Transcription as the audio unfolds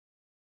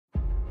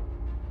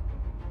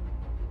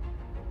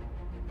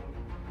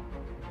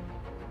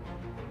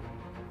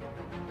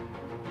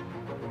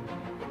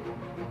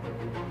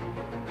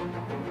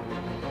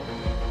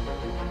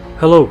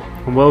Hello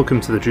and welcome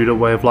to the Judo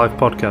Way of Life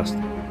podcast.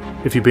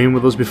 If you've been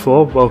with us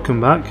before, welcome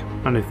back,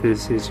 and if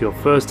this is your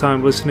first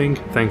time listening,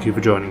 thank you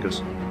for joining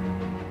us.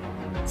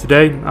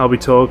 Today I'll be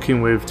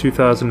talking with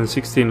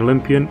 2016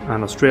 Olympian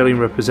and Australian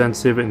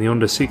representative in the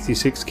under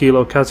 66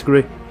 kilo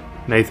category,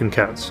 Nathan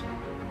Katz.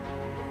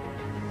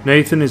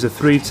 Nathan is a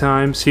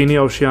 3-time Senior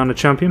Oceania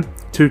Champion,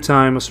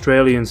 2-time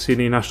Australian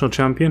Senior National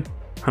Champion,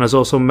 and has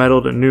also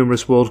medalled at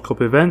numerous World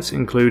Cup events,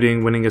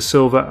 including winning a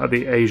silver at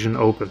the Asian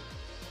Open.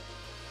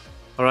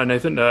 Alright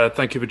Nathan,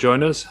 thank you for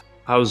joining us.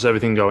 How's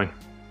everything going?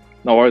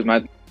 No worries,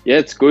 mate. Yeah,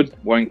 it's good.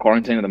 We're in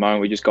quarantine at the moment.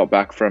 We just got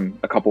back from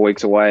a couple of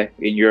weeks away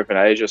in Europe and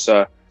Asia,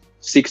 so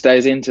 6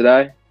 days in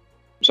today.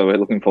 So we're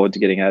looking forward to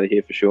getting out of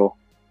here for sure.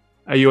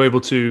 Are you able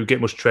to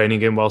get much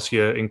training in whilst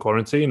you're in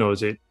quarantine, or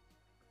is it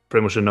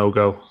pretty much a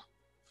no-go?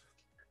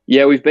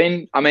 Yeah,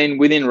 within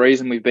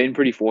reason, we've been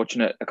pretty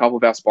fortunate. A couple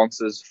of our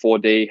sponsors,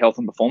 4D Health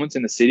and Performance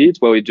in the city,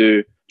 it's where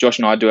Josh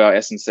and I do our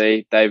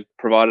S&C. They've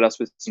provided us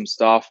with some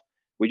stuff.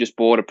 We just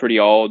bought a pretty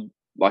old,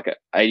 like an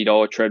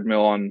 $80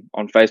 treadmill on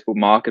Facebook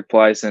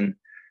Marketplace, and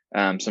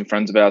some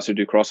friends of ours who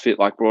do CrossFit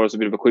brought us a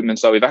bit of equipment.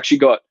 So we've actually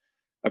got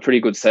a pretty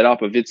good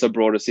setup. Avitsa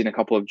brought us in a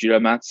couple of judo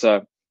mats.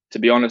 So to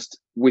be honest,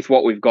 with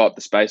what we've got,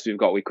 the space we've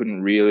got, we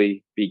couldn't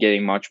really be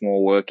getting much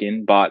more work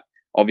in. But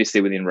obviously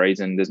within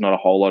reason, there's not a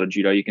whole lot of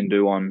judo you can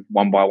do on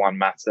 1x1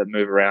 mats that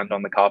move around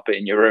on the carpet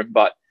in your room.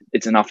 But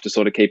it's enough to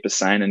sort of keep us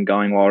sane and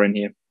going while we're in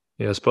here.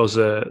 Yeah, I suppose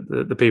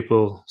the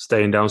people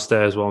staying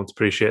downstairs won't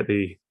appreciate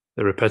the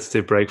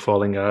repetitive break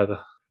falling either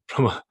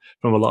from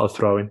a lot of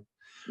throwing.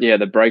 Yeah,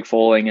 the break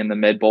falling and the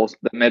med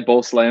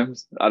ball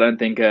slams. I don't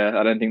think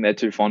they're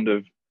too fond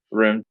of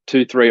room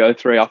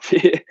 2303 up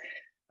here.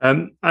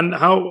 And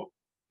how?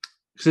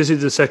 Because this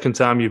is the second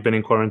time you've been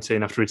in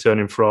quarantine after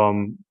returning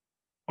from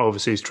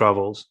overseas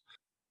travels.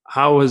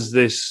 How has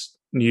this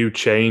new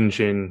change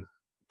in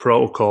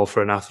protocol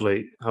for an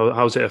athlete?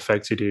 How's it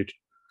affected you?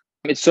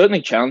 It's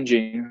certainly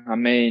challenging. I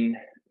mean,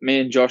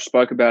 me and Josh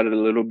spoke about it a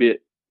little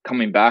bit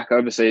coming back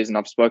overseas, and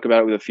I've spoke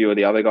about it with a few of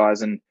the other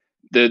guys. And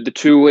the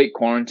 2-week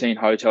quarantine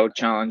hotel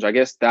challenge, I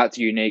guess that's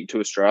unique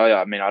to Australia.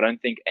 I mean, I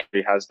don't think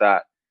anybody has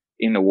that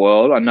in the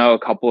world. I know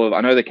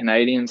the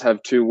Canadians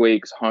have 2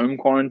 weeks home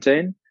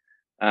quarantine,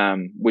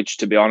 which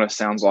to be honest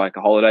sounds like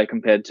a holiday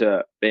compared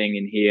to being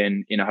in here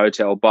in a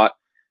hotel. But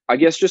I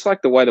guess just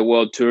like the way the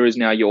world tour is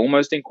now, you're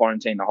almost in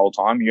quarantine the whole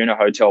time. You're in a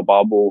hotel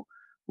bubble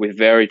with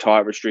very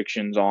tight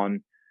restrictions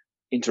on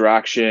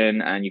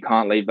interaction, and you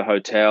can't leave the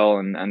hotel,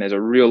 and there's a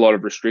real lot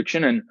of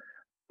restriction. And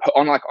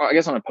on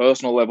a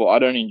personal level, I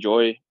don't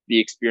enjoy the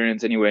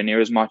experience anywhere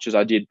near as much as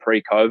I did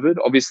pre-COVID.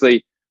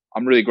 Obviously,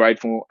 I'm really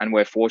grateful and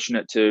we're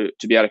fortunate to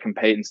be able to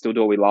compete and still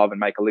do what we love and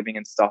make a living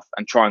and stuff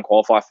and try and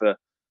qualify for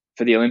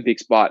the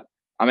Olympics. But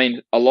I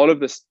mean, a lot of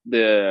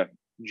the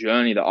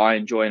journey that I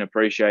enjoy and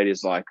appreciate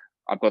is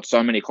I've got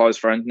so many close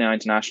friends now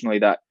internationally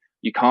that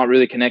you can't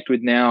really connect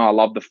with now. I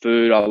love the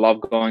food. I love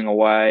going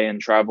away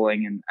and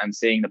traveling and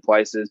seeing the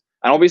places.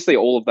 And obviously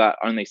all of that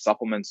only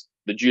supplements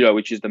the judo,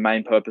 which is the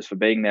main purpose for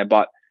being there.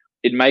 But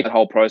it makes the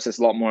whole process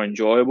a lot more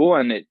enjoyable,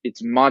 and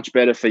it's much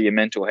better for your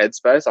mental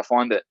headspace. I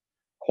find it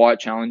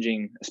quite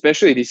challenging,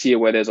 especially this year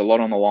where there's a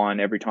lot on the line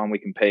every time we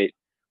compete,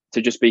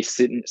 to just be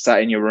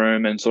sat in your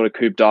room and sort of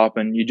cooped up,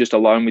 and you're just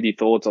alone with your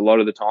thoughts a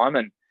lot of the time.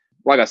 And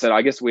like I said,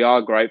 I guess we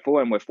are grateful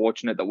and we're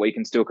fortunate that we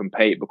can still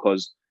compete,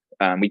 because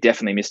we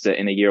definitely missed it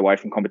in a year away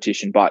from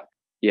competition. But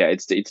yeah,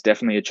 it's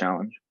definitely a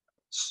challenge.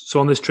 So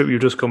on this trip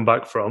you've just come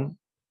back from,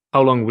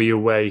 how long were you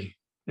away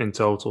in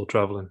total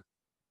traveling?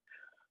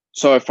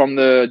 So from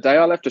the day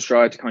I left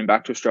Australia to coming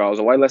back to Australia, I was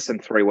away less than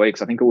 3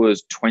 weeks. I think it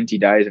was 20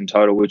 days in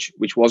total, which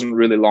wasn't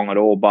really long at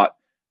all. But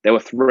there were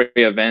 3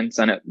 events,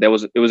 and it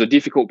was a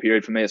difficult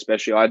period for me,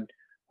 especially.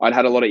 I'd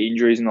had a lot of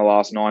injuries in the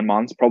last 9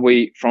 months.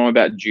 Probably from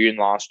about June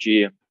last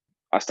year,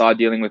 I started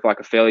dealing with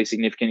a fairly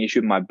significant issue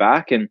with my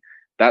back, and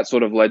that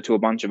sort of led to a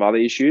bunch of other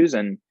issues.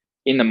 And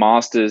in the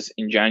Masters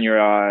in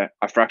January,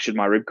 I fractured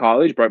my rib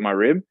cartilage, broke my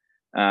rib,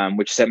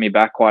 which set me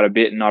back quite a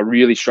bit. And I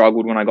really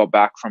struggled when I got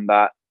back from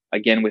that,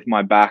 again with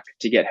my back,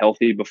 to get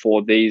healthy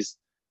before these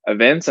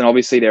events. And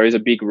obviously there is a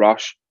big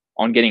rush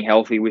on getting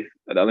healthy with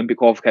the Olympic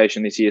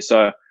qualification this year.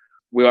 So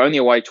we were only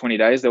away 20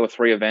 days. There were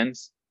 3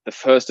 events. The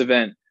first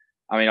event,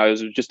 I mean, I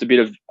was just a bit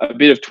of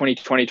 2020,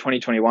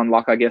 2021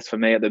 luck, I guess, for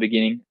me at the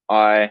beginning.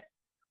 I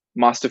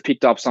must have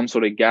picked up some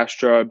sort of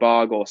gastro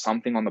bug or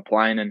something on the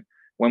plane. And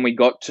when we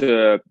got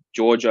to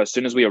Georgia, as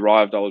soon as we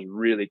arrived, I was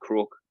really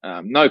crook.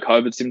 No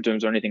COVID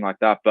symptoms or anything like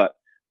that, but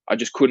I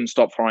just couldn't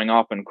stop throwing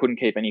up and couldn't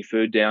keep any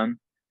food down.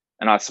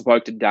 And I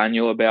spoke to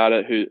Daniel about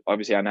it, who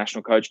obviously our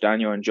national coach,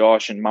 Daniel, and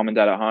Josh, and mum and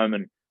dad at home.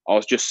 And I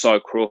was just so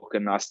crook.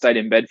 And I stayed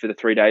in bed for the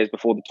 3 days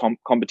before the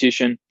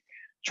competition,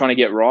 trying to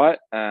get right.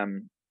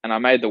 And I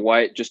made the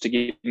weight just to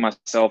give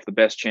myself the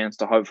best chance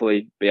to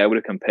hopefully be able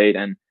to compete.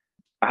 And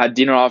I had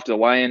dinner after the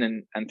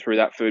weigh-in and threw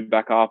that food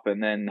back up,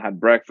 and then had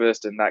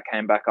breakfast, and that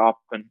came back up.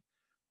 And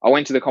I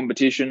went to the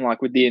competition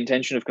with the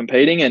intention of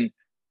competing, and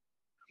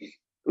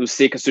was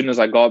sick as soon as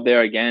I got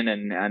there again,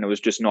 and it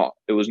was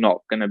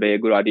not going to be a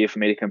good idea for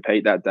me to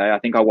compete that day. I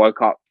think I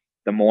woke up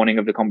the morning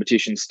of the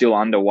competition still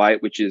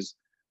underweight, which is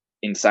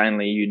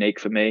insanely unique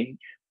for me.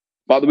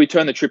 But we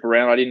turned the trip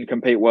around. I didn't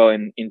compete well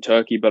in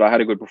Turkey, but I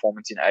had a good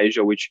performance in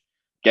Asia, which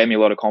gave me a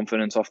lot of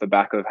confidence off the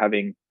back of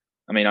having,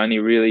 only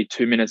really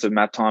 2 minutes of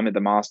mat time at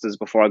the Masters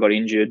before I got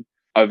injured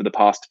over the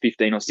past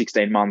 15 or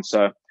 16 months.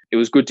 So it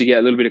was good to get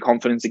a little bit of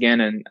confidence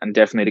again and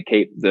definitely to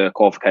keep the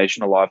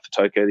qualification alive for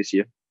Tokyo this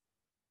year.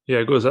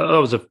 Yeah, good. That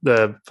was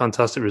a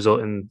fantastic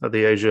result at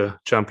the Asia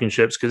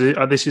Championships, because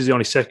this is the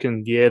only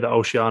second year that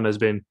Oceania has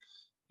been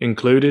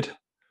included.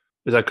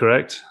 Is that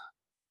correct?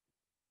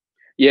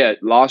 Yeah,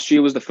 last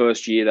year was the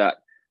first year that,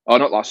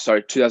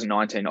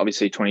 2019.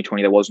 Obviously,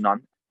 2020 there was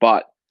none.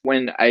 But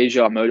when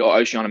Asia merged, or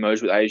Oceania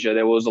merged with Asia,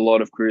 there was a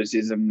lot of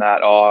criticism that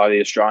the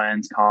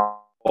Australians can't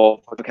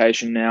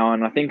qualification now,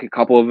 and I think a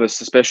couple of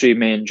us, especially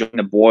me and John,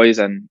 the boys,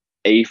 and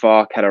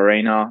Aoife,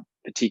 Katarina,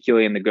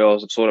 particularly, and the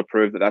girls, have sort of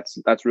proved that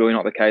that's really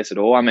not the case at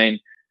all.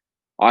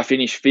 I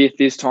finished fifth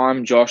this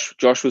time. Josh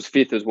was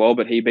fifth as well,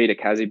 but he beat a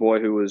Kazi boy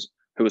who was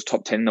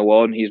top 10 in the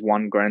world, and he's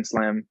won Grand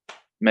Slam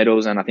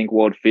medals and I think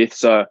world fifth.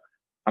 So,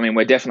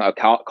 we're definitely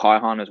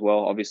Kaihan as well.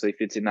 Obviously,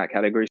 fits in that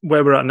category.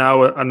 Where we're at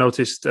now, I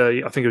noticed.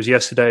 I think it was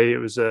yesterday. It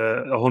was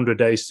 100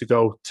 days to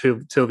go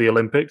till the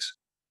Olympics.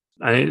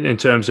 And in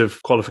terms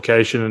of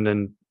qualification and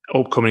then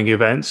upcoming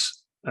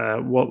events,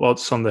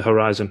 what's on the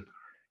horizon?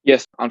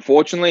 Yes,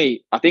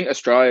 unfortunately, I think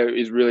Australia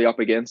is really up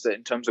against it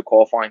in terms of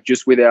qualifying.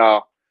 Just with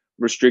our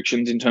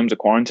restrictions in terms of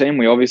quarantine,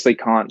 we obviously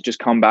can't just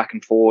come back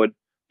and forward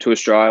to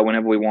Australia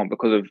whenever we want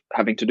because of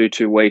having to do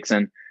 2 weeks.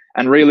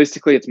 And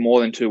realistically, it's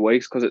more than 2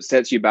 weeks because it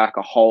sets you back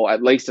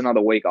at least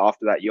another week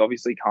after that. You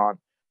obviously can't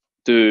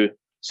do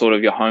sort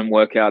of your home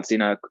workouts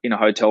in a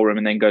hotel room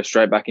and then go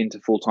straight back into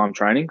full-time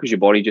training because your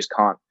body just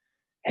can't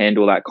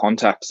handle that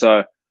contact.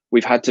 So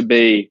we've had to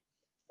be,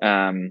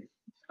 I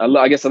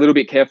guess, a little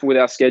bit careful with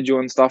our schedule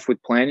and stuff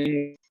with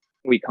planning.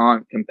 We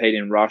can't compete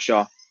in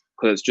Russia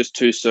because it's just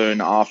too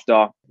soon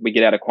after we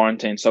get out of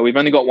quarantine. So we've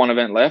only got one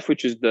event left,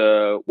 which is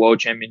the World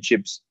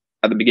Championships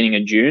at the beginning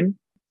of June.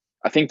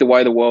 I think the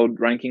way the world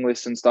ranking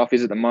lists and stuff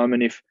is at the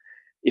moment,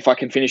 if I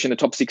can finish in the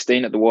top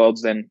 16 at the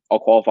Worlds, then I'll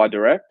qualify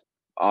direct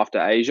after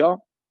Asia.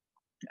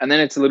 And then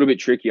it's a little bit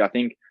tricky. I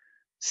think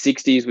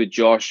 60s with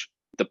Josh,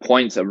 the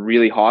points are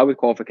really high with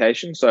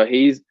qualification. So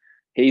he's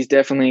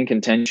definitely in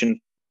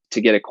contention to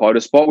get a quota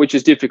spot, which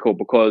is difficult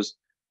because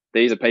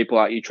these are people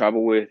that you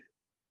travel with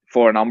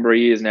for a number of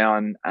years now,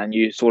 and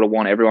you sort of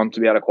want everyone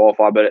to be able to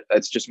qualify, but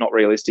it's just not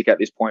realistic at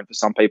this point for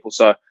some people.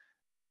 So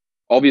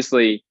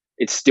obviously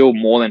it's still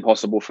more than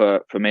possible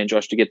for me and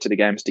Josh to get to the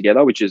games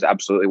together, which is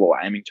absolutely what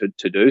we're aiming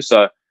to do.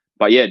 So,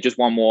 but yeah, just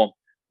one more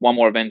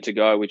event to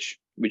go, which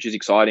is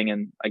exciting.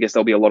 And I guess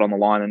there'll be a lot on the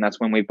line, and that's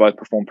when we both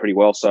perform pretty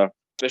well. So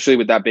especially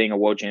with that being a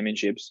World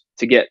Championships,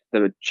 to get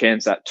the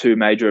chance at 2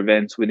 major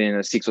events within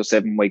a 6 or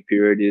 7 week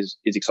period is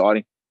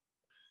exciting.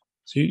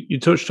 So you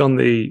touched on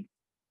the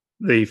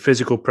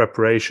physical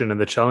preparation and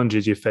the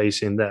challenges you're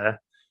facing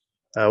there.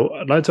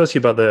 I'd like to ask you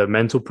about the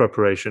mental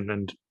preparation.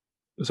 And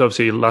so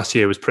obviously last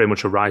year was pretty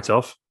much a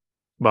write-off,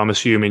 but I'm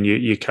assuming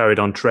you carried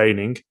on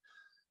training.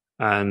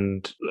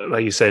 And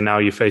like you say, now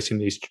you're facing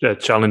these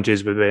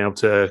challenges with being able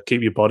to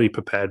keep your body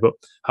prepared. But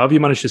how have you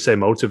managed to stay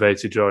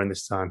motivated during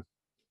this time?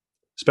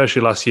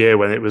 Especially last year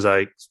when it was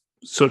like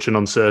such an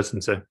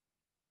uncertainty.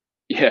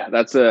 Yeah,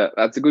 that's a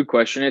good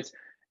question.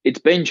 It's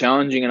been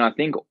challenging, and I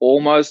think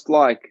almost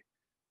like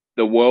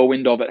the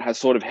whirlwind of it has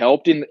sort of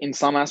helped in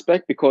some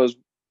aspect, because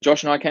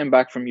Josh and I came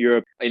back from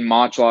Europe in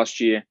March last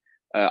year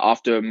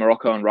after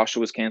Morocco and Russia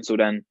was cancelled,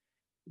 and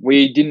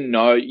we didn't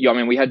know.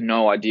 We had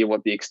no idea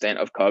what the extent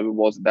of COVID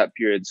was at that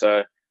period.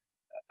 So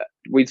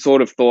we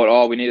sort of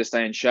thought, we need to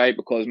stay in shape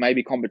because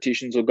maybe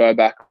competitions will go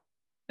back.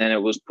 Then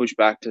it was pushed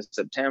back to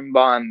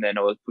September, and then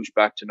it was pushed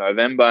back to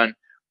November. And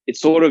it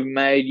sort of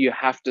made you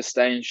have to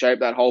stay in shape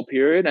that whole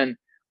period. And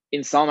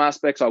in some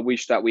aspects, I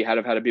wish that we had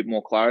a bit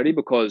more clarity,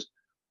 because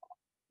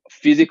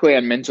physically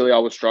and mentally I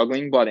was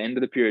struggling by the end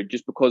of the period,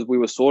 just because we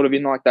were sort of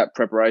in like that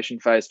preparation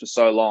phase for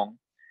so long.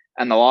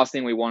 And the last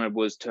thing we wanted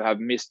was to have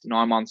missed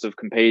 9 months of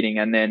competing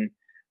and then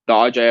the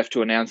IJF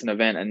to announce an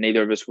event and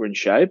neither of us were in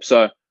shape.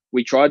 So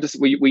we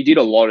did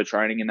a lot of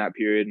training in that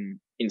period, and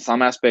in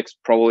some aspects,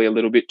 probably a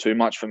little bit too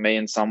much for me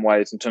in some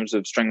ways in terms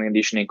of strength and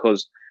conditioning,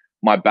 because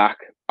my back,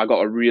 I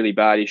got a really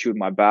bad issue with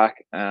my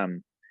back.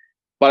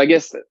 But I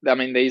guess,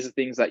 these are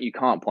things that you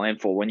can't plan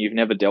for when you've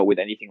never dealt with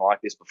anything like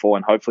this before,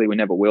 and hopefully we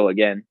never will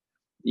again.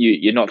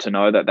 You're not to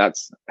know that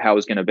that's how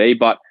it's going to be.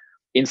 But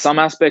in some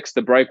aspects,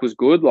 the break was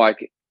good.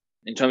 Like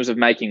in terms of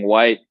making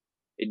weight,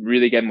 it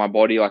really gave my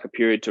body like a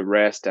period to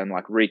rest and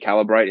like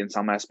recalibrate in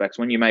some aspects.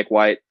 When you make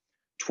weight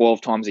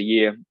 12 times a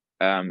year,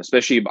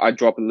 especially if I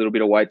drop a little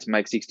bit of weight to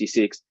make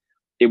 66,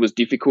 it was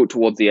difficult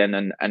towards the end.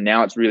 And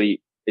now it's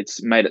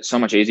made it so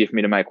much easier for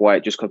me to make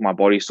weight just because my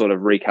body sort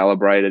of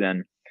recalibrated.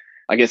 And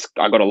I guess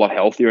I got a lot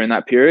healthier in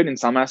that period in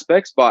some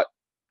aspects. But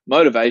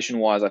motivation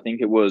wise, I think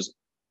it was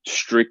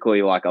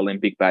strictly like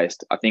Olympic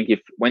based. I think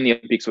when the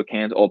Olympics were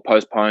canned or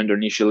postponed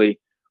initially,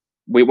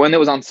 when there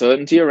was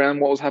uncertainty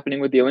around what was happening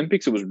with the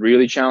Olympics, it was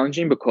really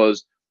challenging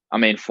because,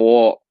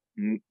 for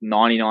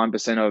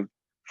 99% of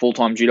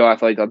full-time judo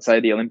athletes, I'd say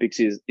the Olympics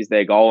is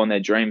their goal and their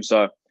dream.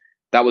 So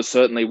that was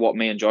certainly what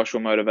me and Josh were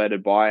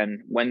motivated by.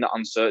 And when the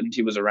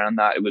uncertainty was around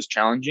that, it was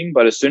challenging.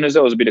 But as soon as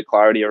there was a bit of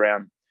clarity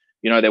around,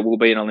 there will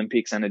be an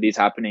Olympics and it is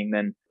happening,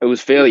 then it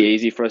was fairly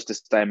easy for us to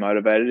stay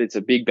motivated. It's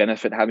a big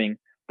benefit having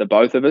the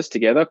both of us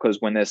together, because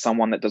when there's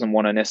someone that doesn't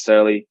want to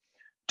necessarily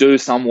do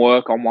some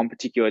work on one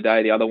particular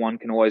day, the other one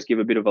can always give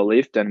a bit of a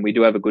lift. And we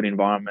do have a good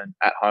environment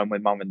at home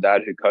with mum and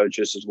dad who coach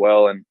us as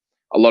well, and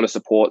a lot of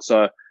support.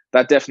 So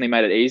that definitely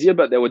made it easier.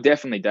 But there were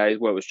definitely days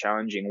where it was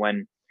challenging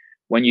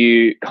when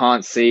you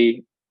can't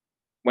see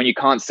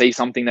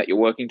something that you're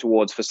working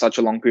towards for such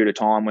a long period of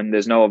time, when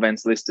there's no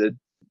events listed.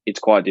 It's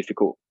quite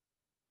difficult.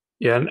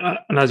 Yeah,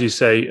 and as you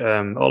say,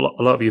 a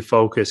lot of your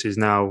focus is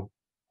now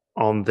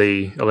on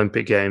the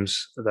Olympic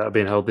Games that are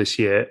being held this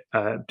year.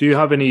 Do you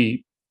have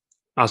any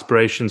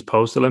aspirations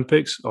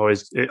post-Olympics, or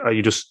are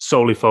you just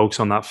solely focused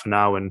on that for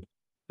now and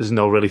there's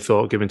no really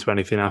thought given to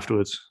anything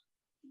afterwards?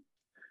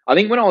 I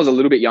think when I was a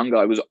little bit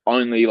younger, it was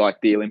only like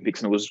the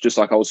Olympics, and it was just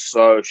like I was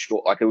so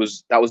short. Like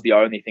that was the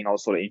only thing I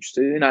was sort of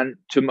interested in, and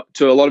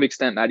to a lot of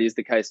extent that is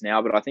the case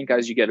now. But I think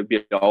as you get a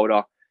bit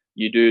older,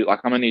 you do, like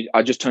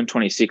I just turned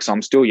 26, so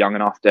I'm still young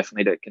enough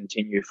definitely to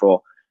continue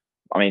for,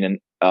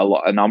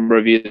 a number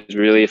of years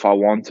really, if I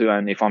want to,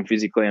 and if I'm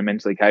physically and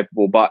mentally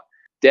capable. But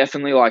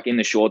definitely, like in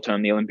the short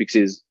term, the Olympics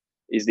is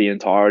the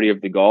entirety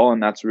of the goal,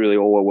 and that's really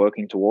all we're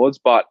working towards.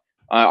 But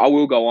I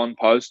will go on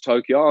post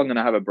Tokyo. I'm going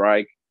to have a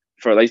break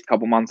for at least a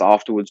couple months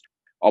afterwards.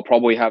 I'll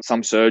probably have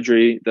some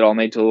surgery that I'll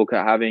need to look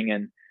at having,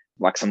 and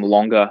like some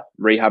longer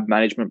rehab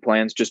management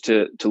plans just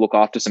to look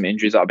after some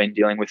injuries that I've been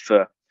dealing with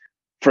for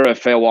a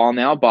fair while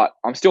now. But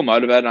I'm still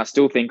motivated, and I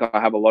still think I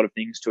have a lot of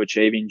things to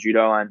achieve in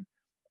judo. And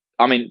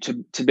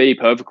to be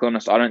perfectly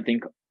honest, I don't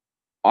think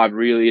I've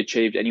really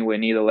achieved anywhere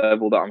near the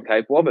level that I'm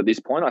capable of at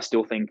this point. I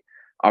still think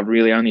I've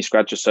really only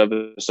scratched the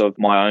surface of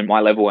my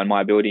level and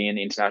my ability in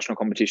international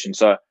competition.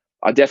 So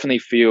I definitely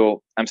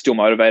feel I'm still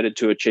motivated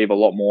to achieve a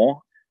lot more.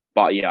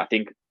 But yeah, I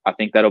think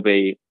that'll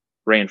be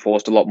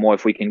reinforced a lot more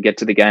if we can get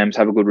to the games,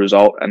 have a good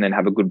result, and then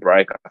have a good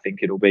break. I think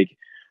it'll be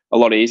a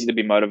lot easier to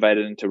be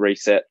motivated and to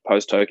reset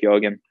post Tokyo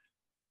again.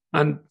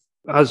 And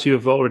as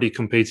you've already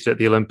competed at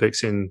the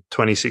Olympics in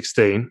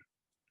 2016,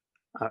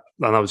 and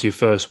that was your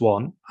first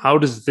one, how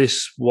does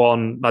this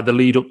one, like the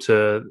lead up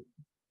to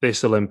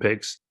this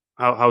Olympics,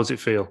 how does it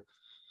feel?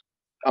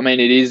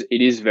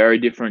 It is very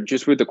different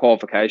just with the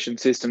qualification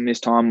system this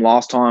time.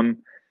 Last time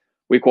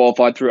we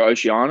qualified through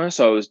Oceania,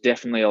 so it was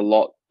definitely a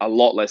lot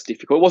less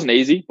difficult. It wasn't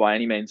easy by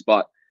any means,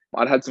 but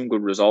I'd had some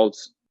good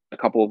results, a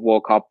couple of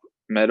World Cup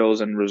medals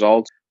and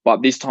results.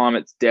 But this time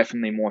it's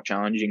definitely more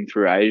challenging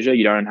through Asia.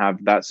 You don't have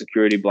that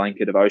security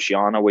blanket of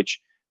Oceania, which,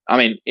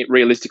 it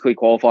realistically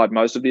qualified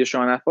most of the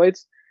Australian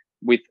athletes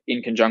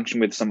in conjunction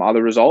with some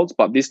other results.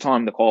 But this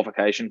time the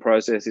qualification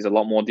process is a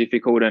lot more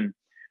difficult, and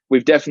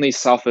we've definitely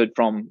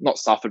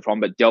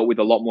but dealt with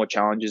a lot more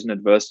challenges and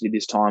adversity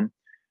this time.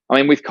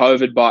 With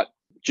COVID, but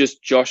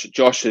just Josh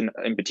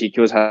in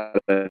particular has had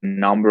a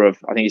number of,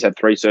 I think he's had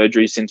 3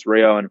 surgeries since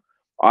Rio, and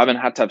I haven't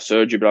had to have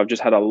surgery, but I've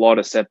just had a lot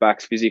of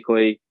setbacks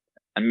physically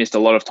and missed a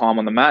lot of time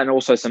on the mat, and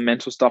also some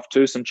mental stuff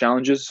too, some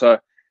challenges. So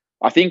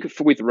I think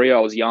with Rio,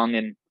 I was young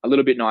and a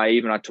little bit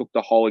naive, and I took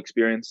the whole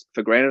experience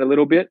for granted a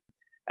little bit.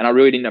 And I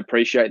really didn't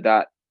appreciate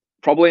that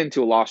probably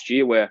until last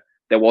year, where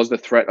there was the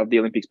threat of the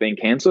Olympics being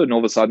cancelled, and all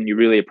of a sudden you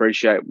really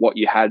appreciate what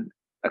you had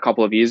a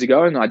couple of years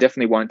ago. And I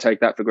definitely won't take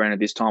that for granted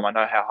this time. I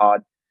know how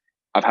hard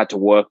I've had to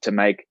work to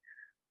make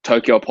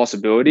Tokyo a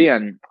possibility,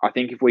 and I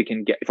think if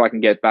I can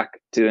get back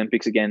to the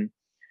Olympics again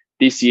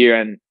this year,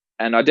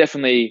 and I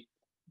definitely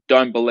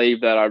don't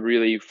believe that I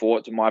really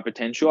fought to my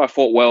potential. I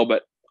fought well,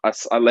 but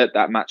I let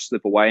that match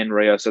slip away in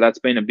Rio. So that's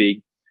been a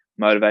big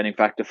motivating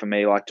factor for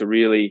me, like to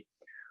really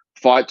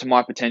fight to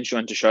my potential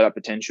and to show that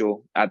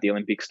potential at the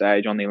Olympic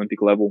stage, on the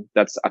Olympic level.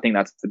 I think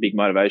that's the big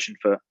motivation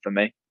for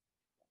me.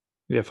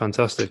 Yeah,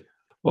 fantastic.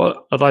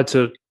 What I'd like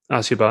to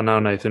ask you about now,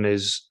 Nathan,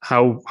 is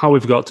how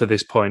we've got to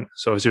this point.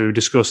 So obviously we've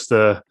discussed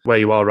where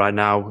you are right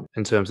now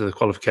in terms of the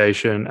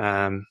qualification.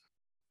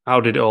 How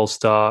did it all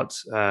start?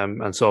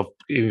 And sort of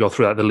even go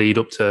through that, the lead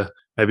up to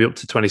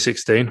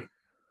 2016.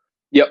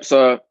 Yep.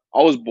 So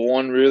I was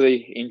born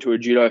really into a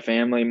judo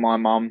family. My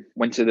mum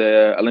went to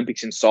the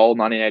Olympics in Seoul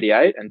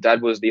 1988, and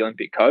Dad was the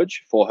Olympic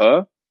coach for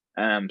her.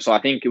 So I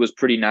think it was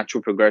pretty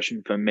natural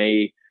progression for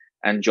me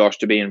and Josh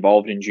to be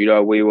involved in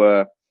judo. We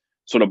were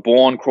sort of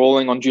born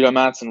crawling on judo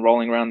mats and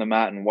rolling around the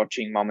mat and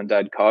watching mum and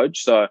dad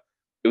coach. So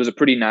it was a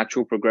pretty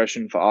natural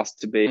progression for us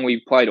to be.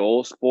 We played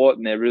all sport,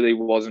 and there really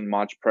wasn't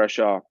much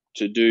pressure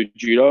to do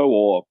judo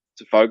or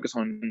to focus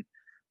on.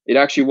 It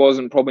actually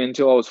wasn't probably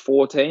until I was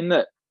 14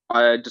 that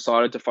I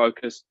decided to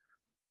focus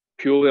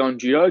purely on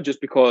judo, just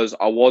because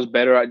I was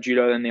better at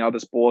judo than the other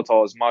sports. I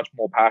was much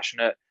more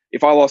passionate.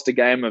 If I lost a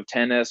game of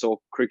tennis or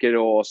cricket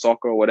or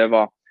soccer or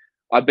whatever,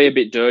 I'd be a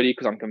bit dirty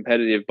because I'm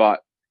competitive, but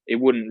it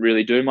wouldn't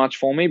really do much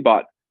for me.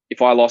 But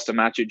if I lost a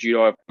match at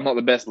judo, I'm not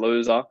the best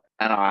loser,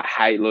 and I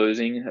hate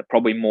losing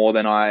probably more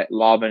than I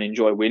love and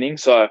enjoy winning.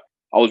 So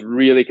I was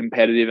really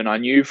competitive, and I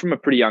knew from a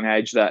pretty young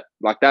age that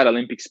like that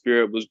Olympic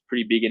spirit was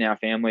pretty big in our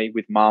family,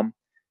 with mum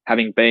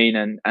having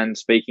been and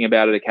speaking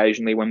about it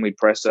occasionally when we'd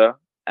press her.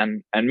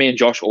 And me and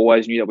Josh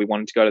always knew that we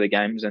wanted to go to the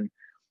games, and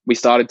we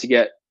started to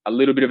get a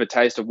little bit of a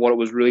taste of what it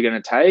was really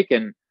going to take.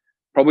 And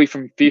probably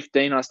from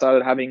 15, I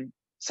started having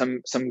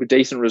some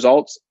decent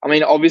results. I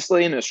mean,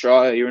 obviously in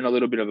Australia, you're in a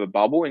little bit of a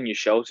bubble and you're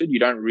sheltered. You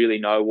don't really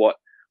know what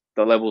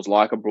the level's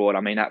like abroad.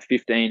 I mean, at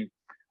 15,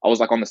 I was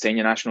like on the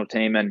senior national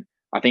team, and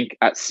I think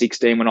at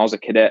 16, when I was a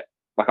cadet,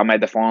 like I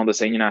made the final of the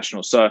senior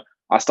national. So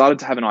I started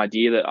to have an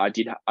idea that I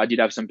did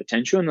have some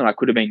potential and that I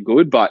could have been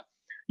good, but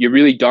you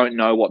really don't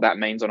know what that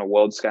means on a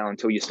world scale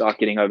until you start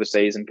getting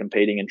overseas and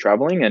competing and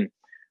traveling. And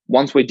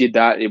once we did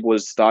that, it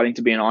was starting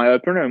to be an eye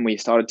opener, and we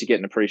started to get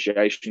an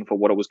appreciation for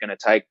what it was going to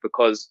take,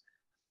 because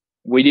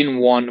we didn't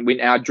want,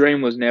 our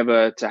dream was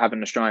never to have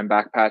an Australian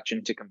back patch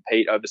and to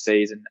compete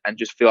overseas and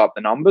just fill up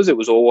the numbers. It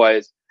was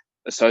always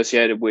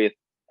associated with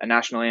a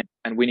national anthem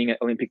and winning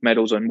Olympic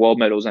medals and world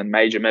medals and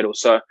major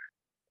medals. So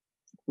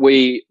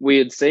we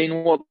had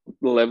seen what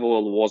the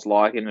level was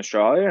like in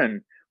Australia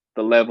and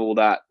the level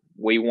that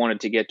we wanted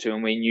to get to,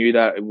 and we knew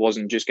that it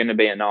wasn't just going to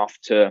be enough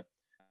to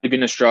live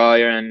in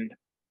Australia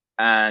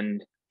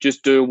and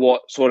just do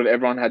what sort of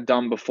everyone had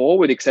done before,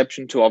 with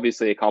exception to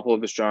obviously a couple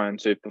of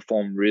Australians who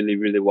performed really,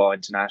 really well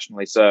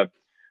internationally. So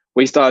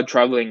we started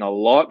traveling a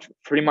lot,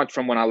 pretty much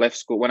from when I left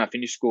school. When I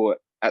finished school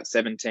at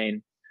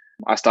 17,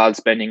 I started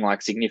spending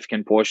like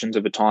significant portions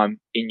of the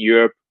time in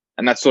Europe,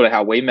 and that's sort of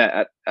how we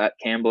met at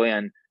Camberley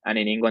and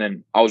in England.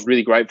 And I was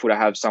really grateful to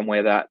have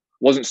somewhere that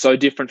wasn't so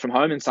different from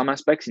home in some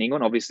aspects in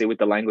England, obviously with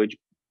the language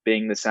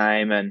being the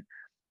same, and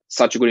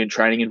such a good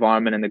training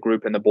environment, and the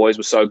group and the boys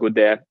were so good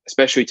there,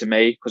 especially to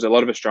me, because a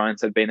lot of Australians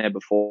had been there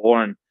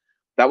before. And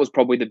that was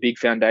probably the big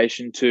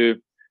foundation to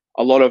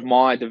a lot of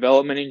my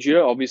development in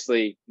judo.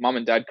 Obviously, mum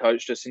and dad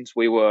coached us since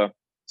we were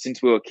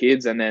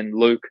kids, and then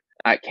Luke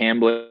at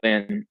Camberley,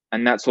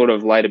 and that sort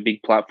of laid a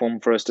big platform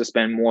for us to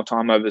spend more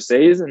time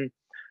overseas. And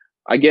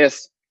I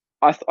guess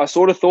I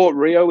sort of thought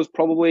Rio was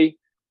probably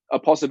a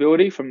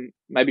possibility from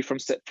when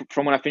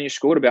I finished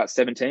school at about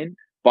 17.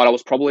 But I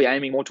was probably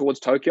aiming more towards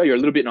Tokyo. You're a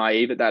little bit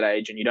naive at that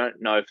age, and you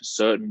don't know for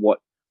certain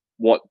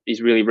what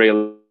is really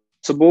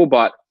realisable.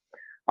 But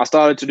I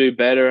started to do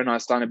better, and I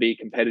started to be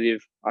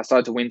competitive. I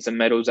started to win some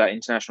medals at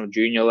international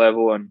junior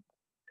level, and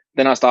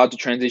then I started to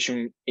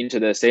transition into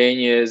the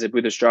seniors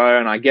with Australia.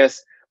 And I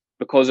guess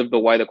because of the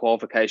way the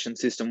qualification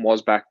system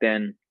was back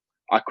then,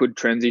 I could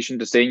transition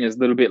to seniors a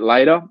little bit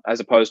later as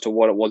opposed to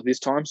what it was this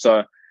time.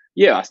 So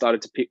yeah, I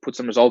started to put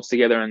some results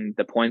together, and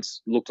the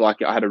points looked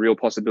like I had a real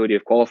possibility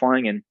of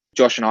qualifying. And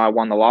Josh and I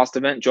won the last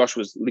event. Josh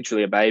was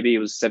literally a baby. He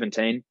was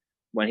 17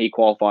 when he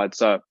qualified.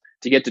 So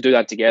to get to do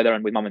that together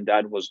and with mum and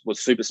dad was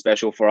super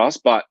special for us.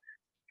 But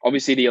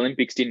obviously the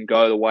Olympics didn't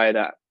go the way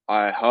that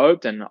I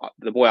hoped. And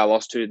the boy I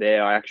lost to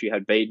there, I actually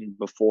had beaten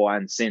before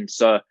and since.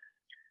 So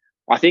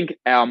I think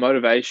our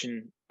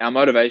motivation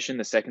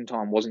the second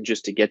time wasn't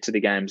just to get to the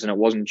games, and it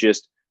wasn't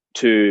just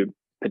to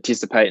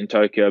participate in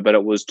Tokyo, but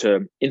it was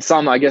to, in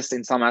some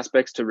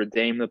aspects, to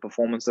redeem the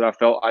performance that I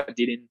felt I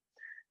did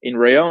in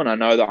Rio. And I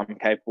know that I'm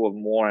capable of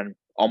more, and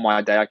on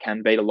my day I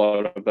can beat a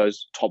lot of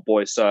those top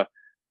boys. So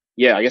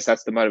yeah, I guess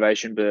that's the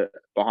motivation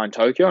behind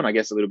Tokyo, and I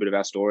guess a little bit of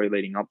our story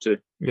leading up to.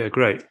 Yeah,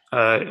 great.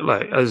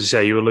 Like as you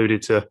say, you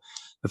alluded to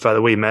the fact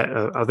that we met.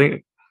 I think,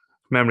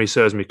 if memory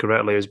serves me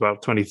correctly, it was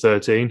about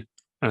 2013,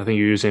 and I think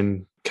you were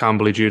using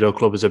Camberley Judo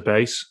Club as a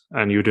base,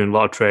 and you were doing a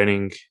lot of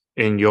training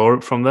in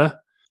Europe from there.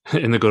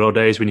 In the good old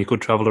days when you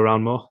could travel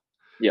around more.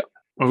 Yeah.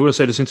 I was going to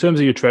say this, in terms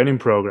of your training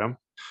program,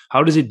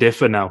 how does it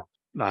differ now?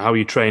 Like how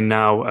you train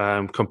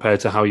now compared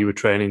to how you were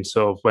training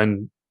sort of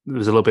when there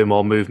was a little bit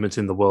more movement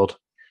in the world?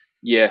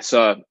 Yeah,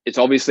 so it's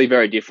obviously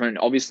very different.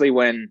 Obviously,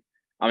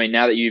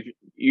 now that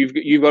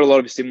you've got a lot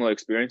of similar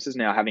experiences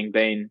now, having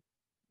been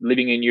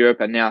living in Europe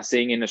and now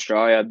seeing in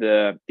Australia,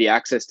 the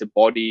access to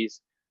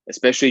bodies,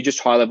 especially just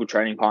high level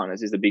training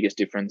partners, is the biggest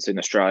difference in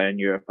Australia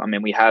and Europe. I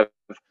mean, we have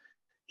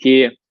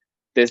here,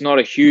 there's not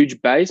a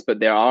huge base, but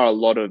there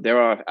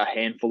are a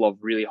handful of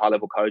really high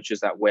level coaches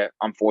that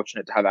I'm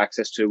fortunate to have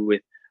access to,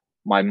 with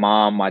my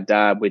mom, my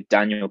dad, with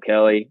Daniel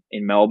Kelly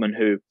in Melbourne,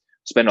 who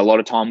spend a lot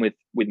of time with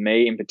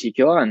me in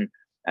particular. And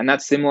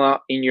that's similar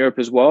in Europe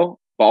as well.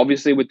 But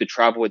obviously with the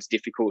travel, it's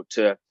difficult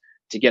to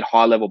get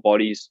high level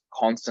bodies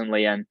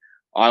constantly. And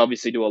I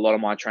obviously do a lot of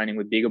my training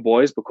with bigger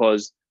boys,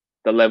 because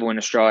the level in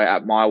Australia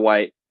at my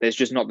weight, there's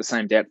just not the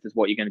same depth as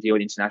what you're going to deal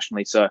with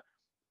internationally. So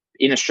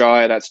in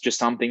Australia, that's just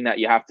something that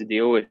you have to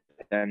deal with.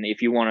 And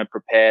if you want to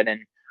prepare,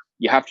 then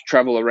you have to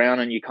travel around,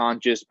 and you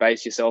can't just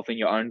base yourself in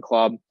your own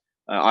club.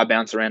 I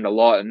bounce around a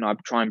lot, and I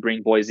try and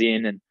bring boys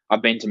in, and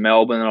I've been to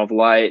Melbourne of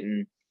late,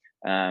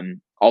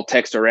 and I'll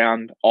text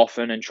around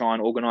often and try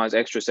and organise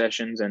extra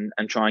sessions and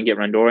try and get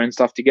Randori and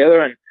stuff together.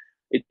 And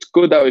it's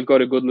good that we've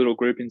got a good little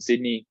group in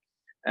Sydney,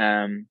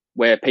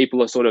 where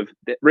people are sort of,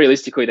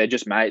 realistically, they're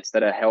just mates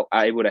that are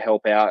able to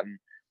help out. And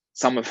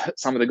some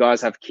of the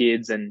guys have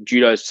kids, and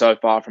judo's so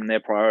far from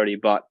their priority,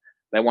 but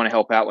they want to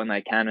help out when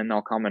they can, and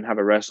they'll come and have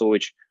a wrestle,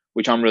 which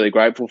I'm really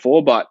grateful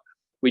for. But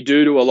we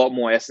do a lot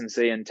more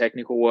S&C and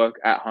technical work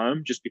at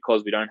home just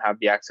because we don't have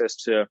the access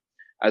to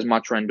as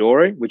much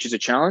randori, which is a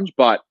challenge.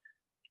 But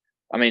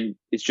I mean,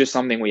 it's just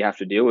something we have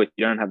to deal with.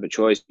 You don't have a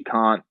choice. You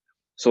can't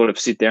sort of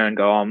sit there and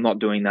go, oh, I'm not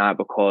doing that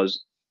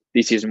because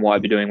this isn't what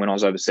I'd be doing when I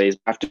was overseas.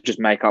 I have to just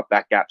make up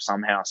that gap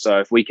somehow. So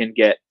if we can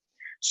get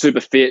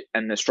super fit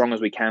and as strong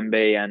as we can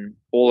be, and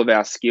all of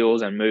our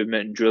skills and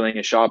movement and drilling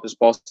as sharp as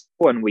possible,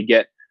 and we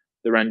get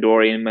the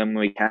randori in when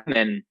we can,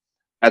 then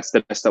that's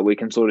the best that we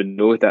can sort of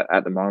do with that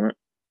at the moment.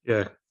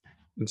 Yeah,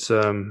 it's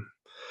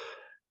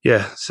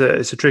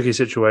it's a tricky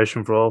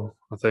situation for all.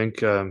 I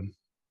think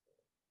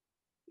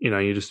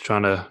you're just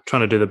trying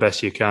to do the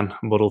best you can,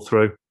 muddle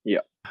through. Yeah,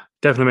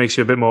 definitely makes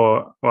you a bit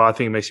more. Well, I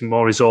think it makes you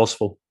more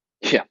resourceful.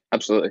 Yeah,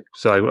 absolutely.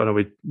 So I know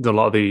we done a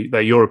lot of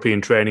the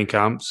European training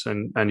camps,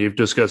 and you've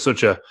just got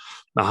such a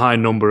high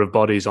number of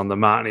bodies on the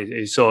mat.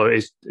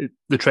 And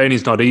the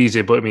training's not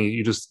easy, but I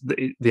mean,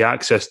 the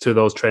access to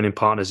those training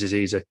partners is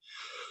easy.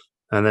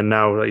 And then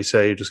now, like you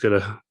say, you just got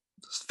to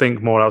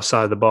think more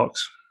outside the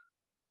box.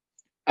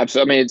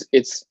 Absolutely. I mean,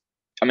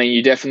 I mean,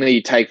 you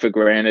definitely take for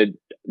granted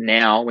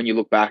now when you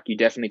look back. You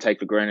definitely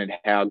take for granted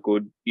how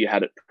good you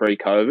had it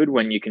pre-COVID,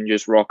 when you can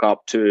just rock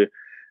up to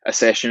a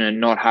session and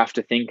not have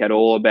to think at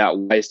all about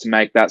ways to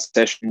make that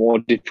session more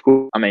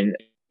difficult. I mean,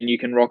 you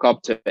can rock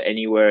up to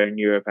anywhere in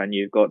Europe and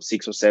you've got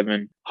 6 or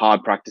 7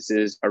 hard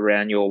practices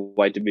around your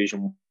weight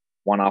division,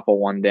 one up or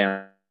one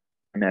down,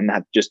 and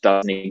that just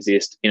doesn't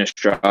exist in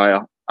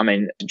Australia. I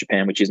mean,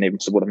 Japan, which isn't even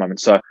possible at the moment.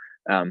 So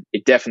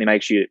it definitely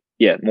makes you,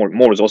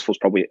 more resourceful is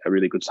probably a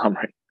really good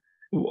summary.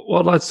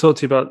 What I'd like to talk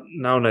to you about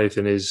now,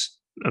 Nathan, is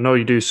I know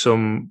you do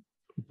some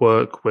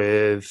work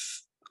with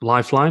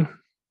Lifeline,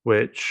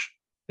 which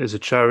is a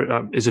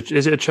charity. Is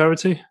it a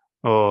charity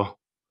or?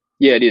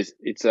 Yeah, it is.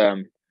 It's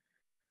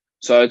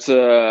so it's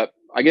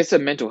a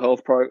mental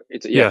health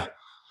yeah.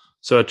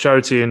 So a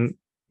charity, and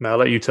I'll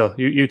let you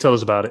tell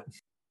us about it.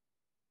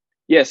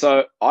 Yeah,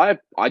 so I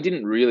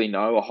didn't really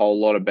know a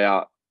whole lot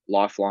about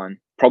Lifeline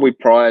probably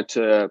prior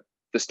to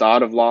the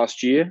start of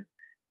last year,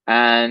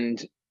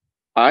 and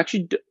I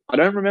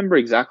don't remember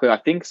exactly. I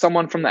think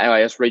someone from the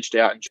AIS reached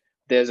out, and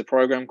there's a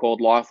program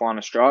called Lifeline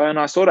Australia, and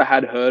I sort of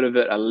had heard of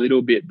it a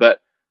little bit, but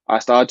I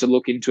started to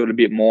look into it a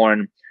bit more,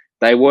 and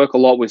they work a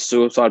lot with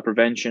suicide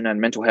prevention and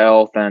mental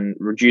health and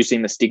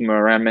reducing the stigma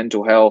around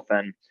mental health,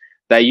 and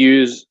they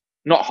use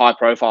not high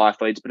profile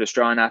athletes, but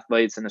Australian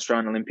athletes and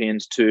Australian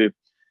Olympians to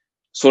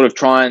sort of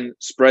try and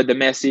spread the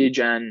message.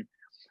 And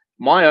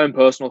my own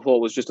personal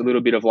thought was just a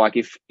little bit of like,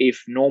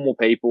 if normal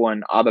people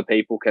and other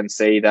people can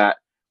see that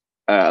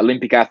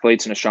Olympic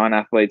athletes and Australian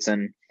athletes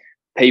and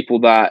people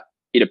that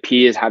it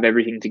appears have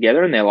everything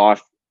together in their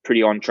life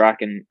pretty on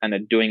track and are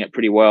doing it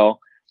pretty well,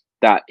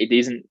 that it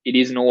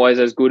isn't always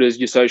as good as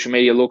your social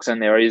media looks.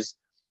 And there is,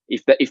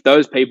 if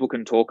those people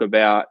can talk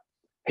about,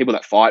 people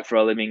that fight for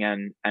a living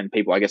and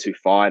people, I guess, who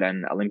fight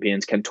and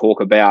Olympians can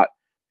talk about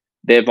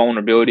their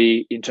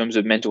vulnerability in terms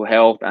of mental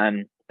health,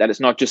 and that it's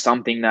not just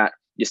something that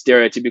your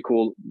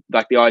stereotypical,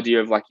 like the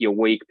idea of like your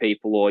weak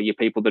people or your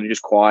people that are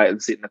just quiet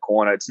and sit in the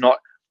corner.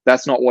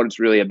 That's not what it's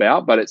really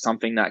about, but it's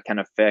something that can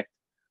affect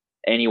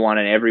anyone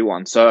and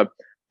everyone. So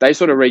they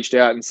sort of reached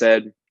out and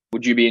said,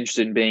 would you be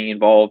interested in being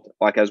involved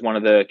like as one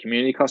of the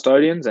community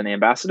custodians and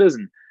ambassadors?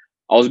 And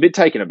I was a bit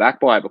taken aback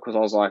by it because I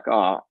was like,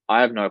 I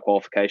have no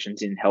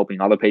qualifications in helping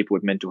other people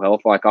with mental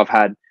health. Like I've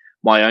had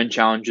my own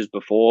challenges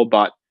before,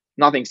 but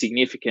nothing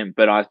significant,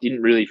 but I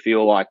didn't really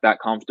feel like that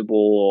comfortable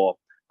or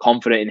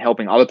confident in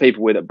helping other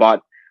people with it.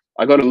 But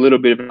I got a little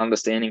bit of an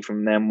understanding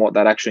from them what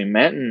that actually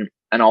meant.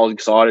 And I was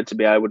excited to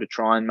be able to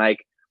try and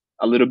make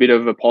a little bit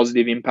of a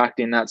positive impact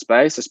in that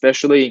space,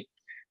 especially,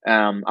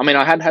 I mean,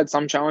 I had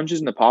some challenges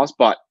in the past,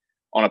 but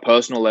on a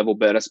personal level,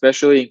 but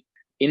especially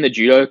in the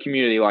judo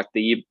community, like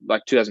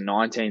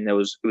 2019, it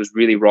was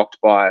really rocked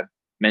by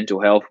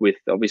mental health with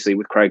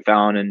Craig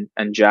Fallon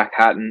and Jack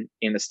Hatton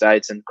in the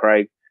States. And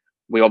Craig,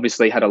 we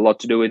obviously had a lot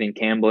to do with in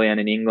Camberley and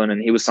in England.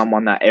 And he was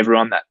someone that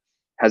everyone that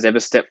has ever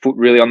stepped foot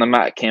really on the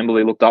mat at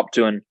Camberley looked up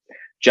to. And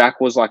Jack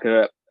was like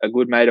a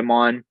good mate of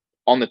mine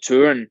on the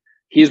tour. And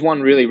his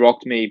one really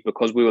rocked me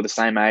because we were the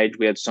same age.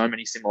 We had so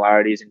many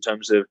similarities in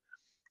terms of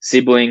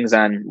siblings,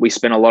 and we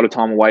spent a lot of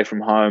time away from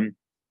home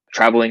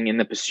traveling in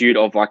the pursuit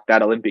of like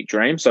that Olympic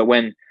dream. So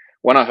when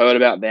I heard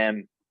about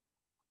them,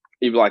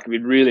 it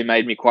really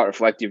made me quite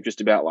reflective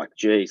just about like,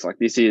 geez, like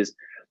this is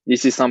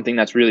something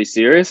that's really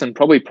serious. And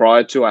probably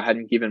prior to, I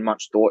hadn't given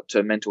much thought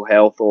to mental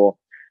health or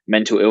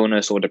mental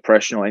illness or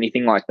depression or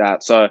anything like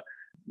that. So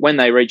when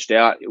they reached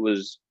out, it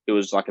was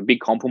like a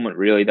big compliment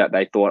really that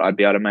they thought I'd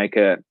be able to make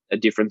a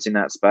difference in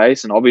that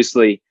space. And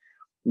obviously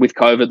with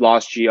COVID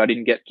last year, I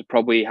didn't get to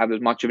probably have as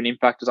much of an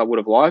impact as I would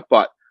have liked,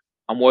 but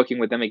I'm working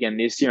with them again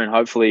this year, and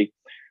hopefully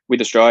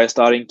with Australia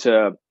starting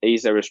to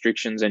ease their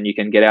restrictions and you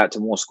can get out to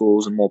more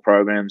schools and more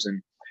programs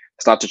and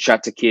start to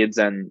chat to kids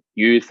and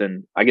youth,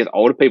 and I guess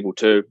older people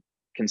too,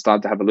 can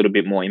start to have a little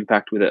bit more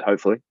impact with it,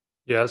 hopefully.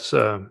 Yeah, it's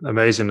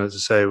amazing. As I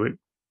say,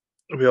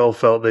 we all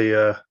felt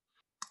the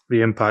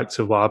impact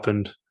of what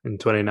happened in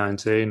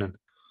 2019, and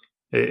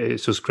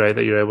it's just great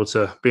that you're able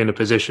to be in a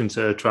position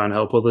to try and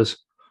help others.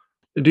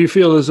 Do you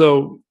feel as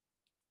though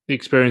the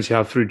experience you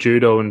have through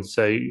judo, and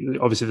say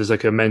obviously there's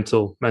like a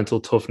mental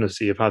toughness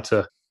that you've had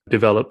to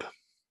develop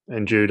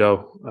in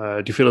judo,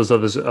 do you feel as though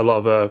there's a lot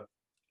of a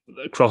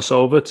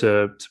crossover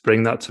to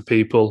bring that to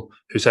people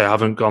who say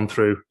haven't gone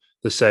through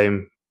the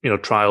same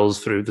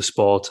trials through the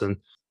sport, and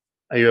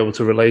are you able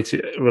to relate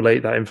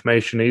that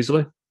information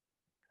easily?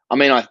 I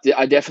mean,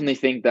 I definitely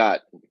think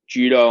that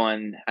judo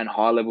and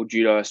high level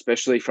judo,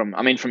 especially from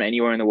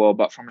anywhere in the world,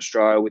 but from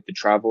Australia with the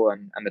travel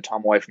and the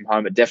time away from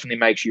home, it definitely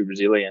makes you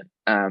resilient.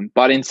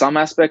 But in some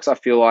aspects, I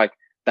feel like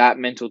that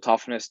mental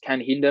toughness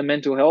can hinder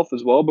mental health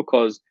as well,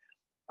 because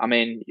I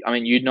mean,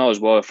 you'd know as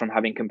well from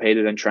having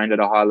competed and trained at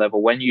a high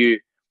level,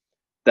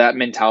 that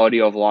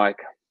mentality of like,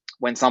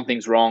 when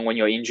something's wrong, when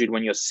you're injured,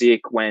 when you're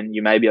sick, when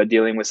you maybe are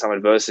dealing with some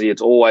adversity,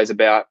 it's always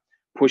about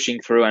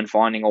pushing through and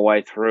finding a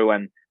way through.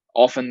 And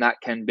often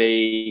that can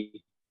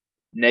be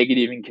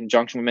negative in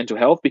conjunction with mental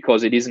health,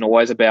 because it isn't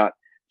always about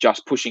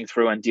just pushing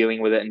through and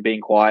dealing with it and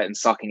being quiet and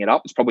sucking it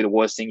up. It's probably the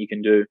worst thing you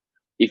can do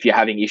if you're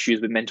having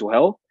issues with mental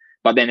health.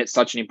 But then it's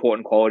such an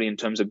important quality in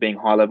terms of being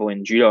high level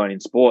in judo and in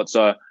sport.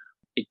 So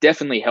it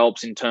definitely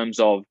helps in terms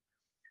of,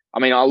 a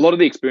lot of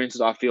the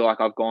experiences I feel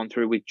like I've gone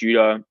through with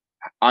judo,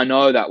 I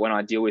know that when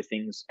I deal with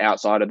things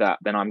outside of that,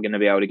 then I'm going to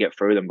be able to get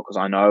through them, because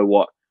I know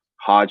what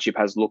hardship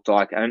has looked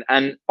like.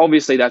 And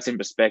obviously that's in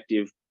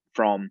perspective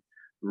from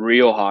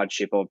real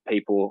hardship of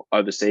people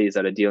overseas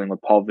that are dealing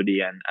with poverty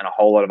and a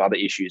whole lot of other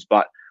issues.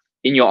 But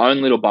in your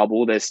own little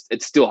bubble, it's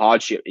still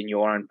hardship in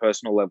your own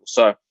personal level.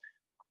 So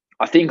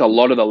I think a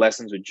lot of the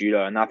lessons with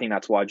judo, and I think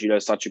that's why judo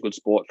is such a good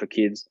sport for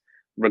kids,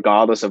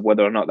 regardless of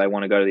whether or not they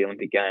want to go to the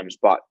Olympic Games,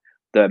 but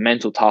the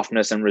mental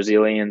toughness and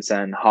resilience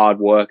and hard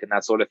work and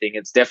that sort of thing,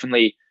 it's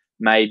definitely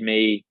made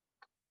me,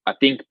 I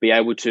think, be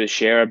able to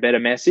share a better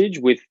message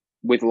with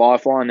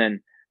Lifeline.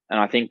 And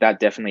I think that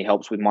definitely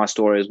helps with my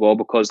story as well,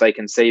 because they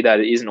can see that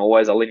it isn't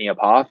always a linear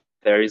path.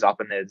 There is up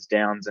and there's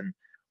downs, and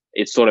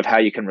it's sort of how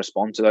you can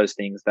respond to those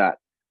things that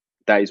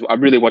is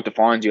really what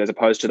defines you, as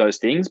opposed to those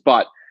things.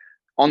 But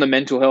on the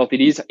mental health,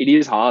 it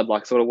is hard.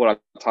 Like sort of what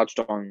I touched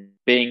on,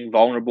 being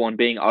vulnerable and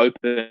being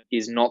open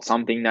is not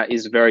something that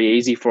is very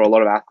easy for a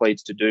lot of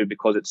athletes to do,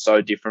 because it's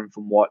so different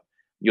from what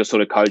you're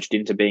sort of coached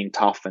into being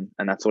tough and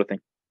that sort of thing.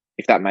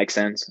 If that makes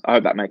sense. I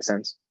hope that makes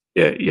sense.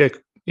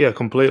 Yeah,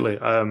 completely.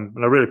 And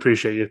I really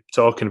appreciate you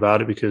talking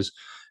about it, because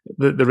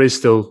there is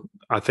still,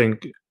 I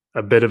think,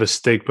 a bit of a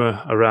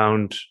stigma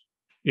around,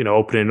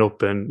 opening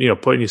up and,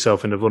 putting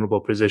yourself in a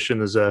vulnerable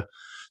position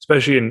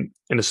especially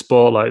in a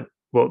sport like,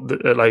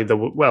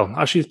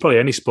 actually, it's probably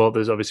any sport.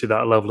 There's obviously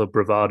that level of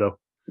bravado.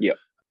 Yeah.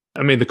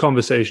 The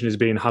conversation is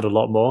being had a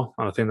lot more,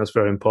 and I think that's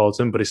very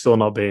important, but it's still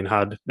not being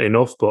had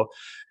enough. But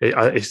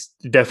it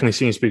definitely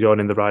seems to be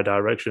going in the right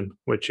direction,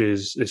 which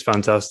is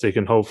fantastic.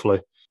 And hopefully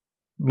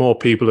more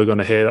people are going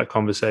to hear that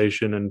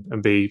conversation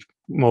and be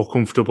more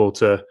comfortable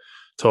to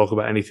talk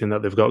about anything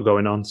that they've got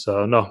going on.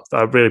 So, no,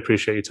 I really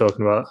appreciate you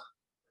talking about it.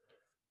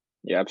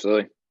 Yeah,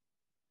 absolutely.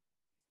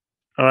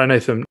 All right,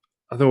 Nathan.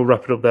 I think we'll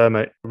wrap it up there,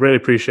 mate. I really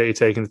appreciate you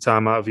taking the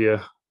time out of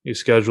your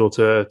schedule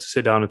to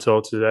sit down and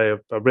talk today.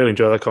 I really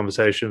enjoyed that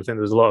conversation. I think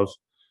there's a lot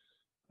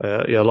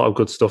of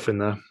good stuff in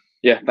there.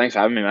 Yeah, thanks for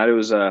having me, mate. It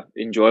was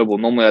enjoyable.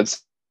 Normally I'd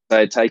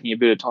say taking a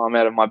bit of time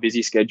out of my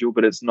busy schedule,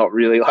 but it's not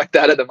really like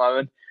that at the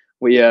moment.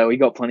 We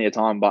got plenty of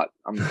time, but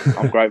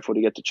I'm grateful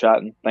to get to chat,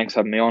 and thanks for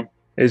having me on.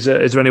 Is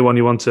there anyone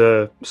you want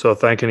to sort of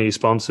thank, any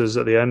sponsors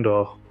at the end,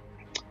 or?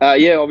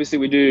 Yeah, obviously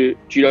we do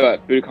judo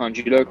at Budokan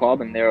Judo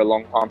Club, and they're a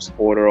long-time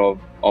supporter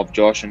of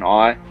Josh and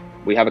I.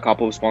 We have a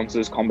couple of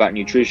sponsors: Combat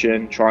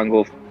Nutrition,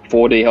 Triangle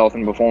 4D Health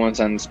and Performance,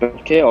 and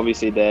Sport Care.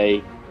 Obviously,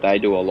 they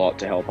do a lot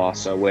to help us,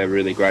 so we're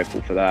really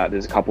grateful for that.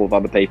 There's a couple of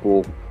other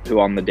people who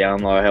on the down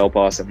low help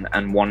us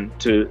and want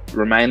to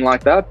remain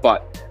like that,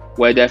 but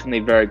we're definitely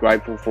very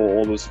grateful for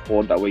all the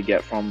support that we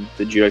get from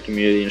the judo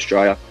community in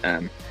Australia.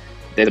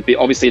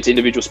 Obviously it's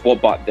individual sport,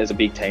 but there's a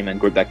big team and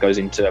group that goes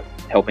into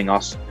helping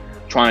us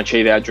try and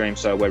achieve our dreams,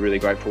 so we're really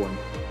grateful.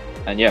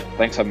 And yeah,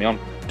 thanks for having me on.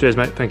 Cheers,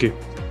 mate. Thank you.